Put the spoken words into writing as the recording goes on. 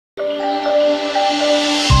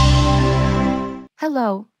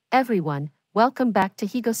Hello, everyone, welcome back to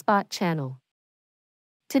HegoSpot channel.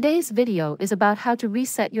 Today's video is about how to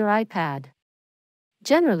reset your iPad.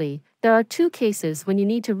 Generally, there are two cases when you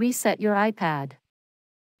need to reset your iPad.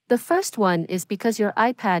 The first one is because your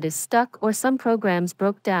iPad is stuck or some programs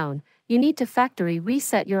broke down, you need to factory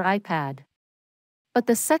reset your iPad. But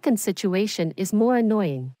the second situation is more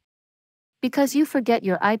annoying. Because you forget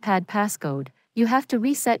your iPad passcode, you have to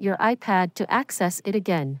reset your iPad to access it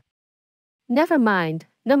again. Never mind,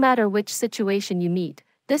 no matter which situation you meet,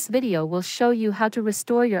 this video will show you how to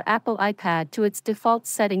restore your Apple iPad to its default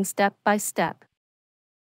settings step by step.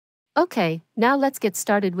 Okay, now let's get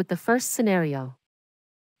started with the first scenario.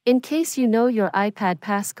 In case you know your iPad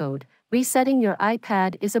passcode, resetting your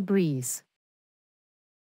iPad is a breeze.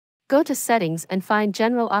 Go to Settings and find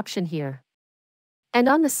General option here. And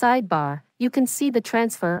on the sidebar, you can see the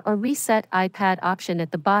Transfer or Reset iPad option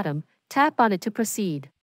at the bottom. Tap on it to proceed.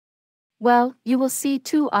 Well, you will see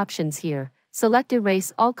two options here. Select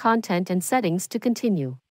Erase all content and Settings to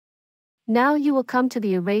continue. Now you will come to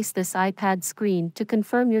the Erase this iPad screen to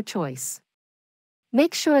confirm your choice.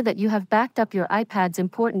 Make sure that you have backed up your iPad's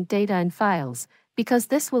important data and files, because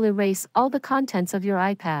this will erase all the contents of your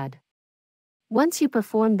iPad. Once you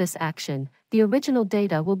perform this action, the original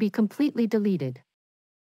data will be completely deleted.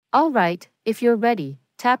 Alright, if you're ready,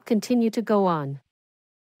 tap Continue to go on.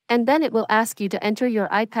 And then it will ask you to enter your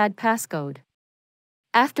iPad passcode.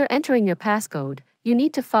 After entering your passcode, you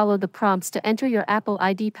need to follow the prompts to enter your Apple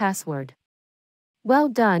ID password. Well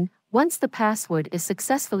done, once the password is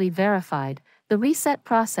successfully verified, the reset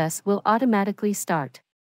process will automatically start.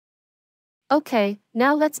 Okay,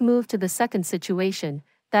 now let's move to the second situation,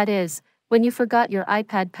 that is, when you forgot your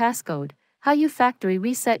iPad passcode, how you factory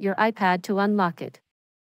reset your iPad to unlock it.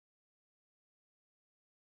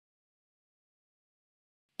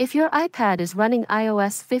 If your iPad is running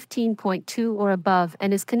iOS 15.2 or above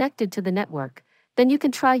and is connected to the network, then you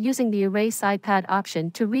can try using the Erase iPad option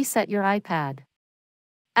to reset your iPad.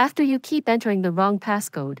 After you keep entering the wrong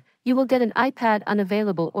passcode, you will get an iPad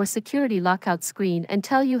unavailable or security lockout screen and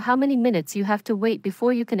tell you how many minutes you have to wait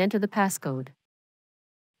before you can enter the passcode.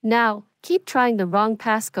 Now, keep trying the wrong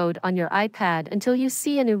passcode on your iPad until you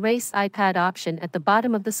see an Erase iPad option at the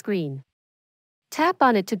bottom of the screen. Tap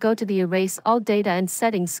on it to go to the Erase All Data and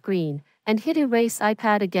Settings screen, and hit Erase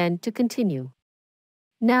iPad again to continue.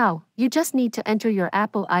 Now, you just need to enter your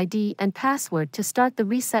Apple ID and password to start the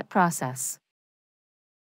reset process.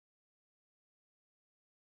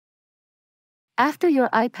 After your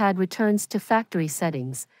iPad returns to factory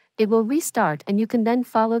settings, it will restart and you can then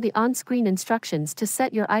follow the on-screen instructions to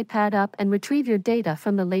set your iPad up and retrieve your data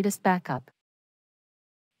from the latest backup.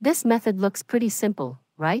 This method looks pretty simple,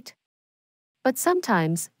 right? But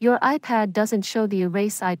sometimes, your iPad doesn't show the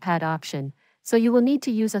Erase iPad option, so you will need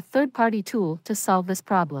to use a third-party tool to solve this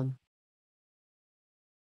problem.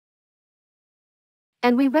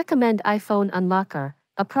 And we recommend iPhone Unlocker,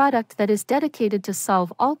 a product that is dedicated to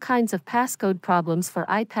solve all kinds of passcode problems for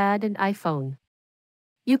iPad and iPhone.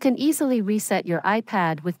 You can easily reset your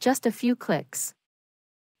iPad with just a few clicks.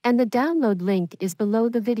 And the download link is below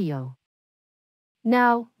the video.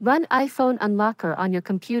 Now, run iPhone Unlocker on your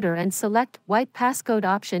computer and select Wipe Passcode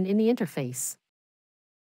option in the interface.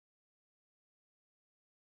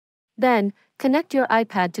 Then, connect your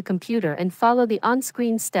iPad to computer and follow the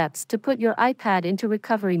on-screen steps to put your iPad into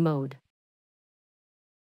recovery mode.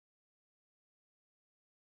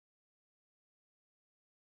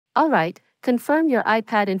 Alright, confirm your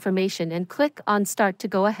iPad information and click on Start to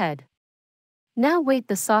go ahead. Now wait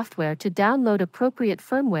the software to download appropriate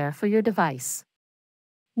firmware for your device.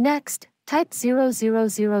 Next, type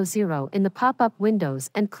 0000 in the pop-up windows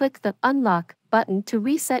and click the Unlock button to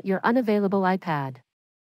reset your unavailable iPad.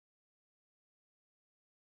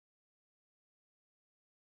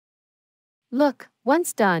 Look,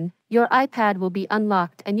 once done, your iPad will be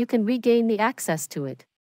unlocked and you can regain the access to it.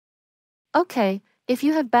 Okay, if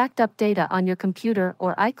you have backed up data on your computer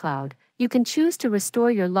or iCloud, you can choose to restore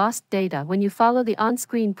your lost data when you follow the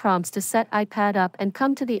on-screen prompts to set iPad up and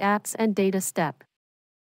come to the Apps and Data step.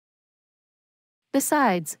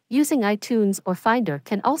 Besides, using iTunes or Finder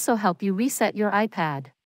can also help you reset your iPad.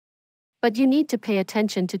 But you need to pay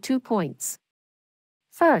attention to 2 points.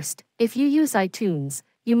 First, if you use iTunes,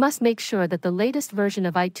 you must make sure that the latest version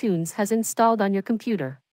of iTunes has installed on your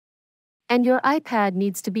computer. And your iPad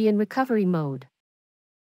needs to be in recovery mode.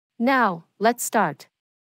 Now, let's start.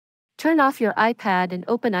 Turn off your iPad and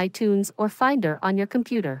open iTunes or Finder on your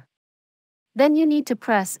computer. Then you need to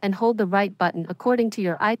press and hold the right button according to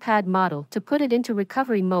your iPad model to put it into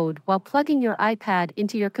recovery mode while plugging your iPad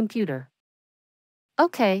into your computer.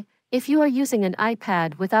 Okay, if you are using an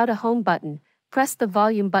iPad without a home button, press the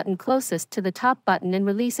volume button closest to the top button and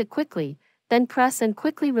release it quickly, then press and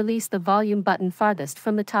quickly release the volume button farthest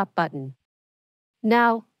from the top button.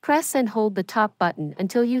 Now, press and hold the top button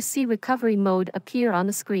until you see recovery mode appear on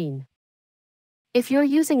the screen. If you're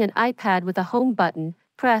using an iPad with a home button,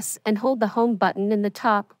 press and hold the home button and the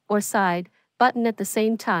top or side button at the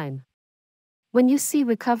same time. When you see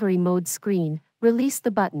recovery mode screen, release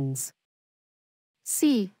the buttons.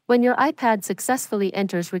 See, when your iPad successfully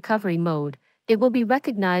enters recovery mode, it will be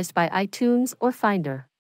recognized by iTunes or Finder.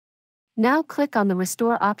 Now click on the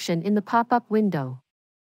Restore option in the pop-up window.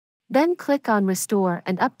 Then click on Restore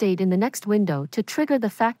and Update in the next window to trigger the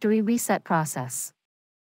factory reset process.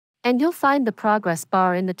 And you'll find the progress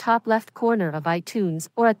bar in the top left corner of iTunes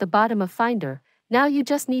or at the bottom of Finder. Now you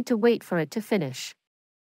just need to wait for it to finish.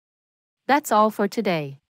 That's all for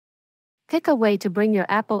today. Pick a way to bring your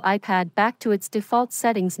Apple iPad back to its default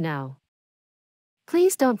settings now.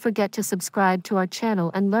 Please don't forget to subscribe to our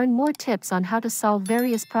channel and learn more tips on how to solve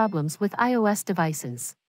various problems with iOS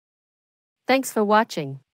devices. Thanks for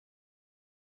watching.